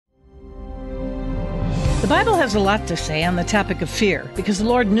Bible has a lot to say on the topic of fear because the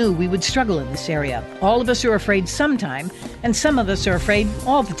Lord knew we would struggle in this area. All of us are afraid sometime, and some of us are afraid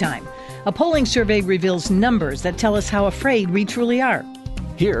all the time. A polling survey reveals numbers that tell us how afraid we truly are.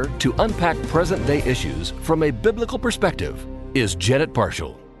 Here to unpack present-day issues from a biblical perspective is Janet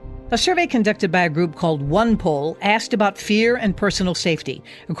Parshall. A survey conducted by a group called OnePoll asked about fear and personal safety.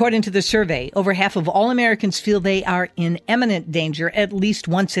 According to the survey, over half of all Americans feel they are in imminent danger at least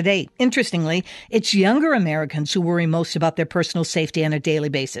once a day. Interestingly, it's younger Americans who worry most about their personal safety on a daily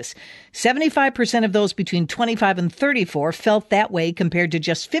basis. 75% of those between 25 and 34 felt that way compared to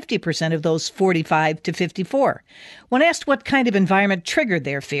just 50% of those 45 to 54. When asked what kind of environment triggered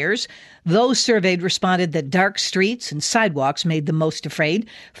their fears, those surveyed responded that dark streets and sidewalks made them most afraid,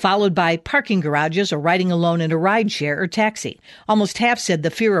 followed by parking garages or riding alone in a rideshare or taxi. Almost half said the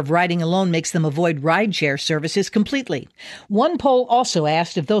fear of riding alone makes them avoid rideshare services completely. One poll also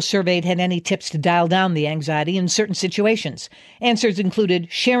asked if those surveyed had any tips to dial down the anxiety in certain situations. Answers included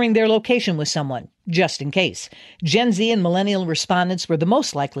sharing their location with someone, just in case. Gen Z and millennial respondents were the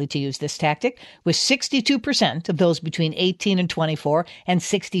most likely to use this tactic, with 62% of those between 18 and 24 and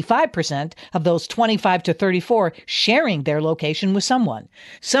 65% of those 25 to 34 sharing their location with someone.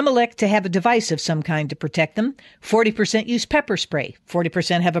 Some elect to have a device of some kind to protect them. 40% use pepper spray.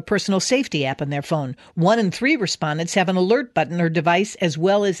 40% have a personal safety app on their phone. 1 in 3 respondents have an alert button or device as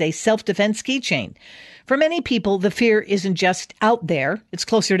well as a self-defense keychain. For many people, the fear isn't just out there, it's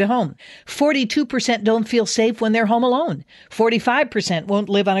closer to home. 42% don't feel safe when they're home alone. 45% won't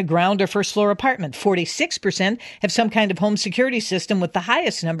live on a ground or first floor apartment. 46% have some kind of home security system, with the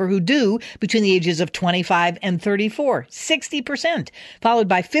highest number who do between the ages of 25 and 34, 60%, followed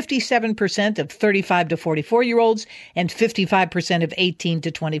by 57% of 35 to 44-year-olds and 55% of 18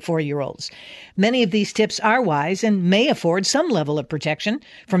 to 24-year-olds. Many of these tips are wise and may afford some level of protection,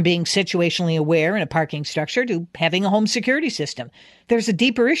 from being situationally aware in a parking structure to having a home security system. There's a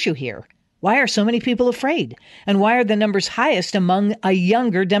deeper issue here. Why are so many people afraid? And why are the numbers highest among a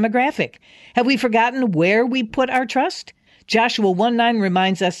younger demographic? Have we forgotten where we put our trust? Joshua 1:9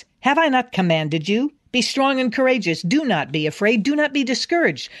 reminds us, "Have I not commanded you? Be strong and courageous. Do not be afraid. Do not be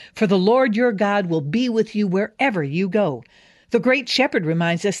discouraged, for the Lord your God will be with you wherever you go." The great shepherd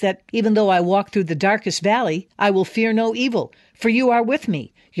reminds us that even though I walk through the darkest valley, I will fear no evil, for you are with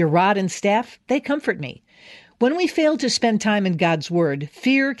me. Your rod and staff, they comfort me. When we fail to spend time in God's Word,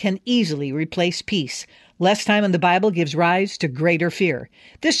 fear can easily replace peace. Less time in the Bible gives rise to greater fear.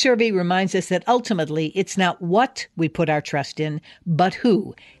 This survey reminds us that ultimately it's not what we put our trust in, but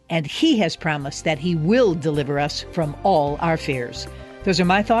who. And He has promised that He will deliver us from all our fears. Those are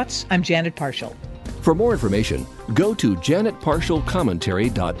my thoughts. I'm Janet Parshall. For more information, go to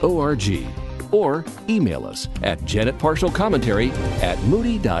janetparshallcommentary.org or email us at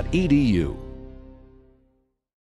janetparshallcommentary@moody.edu.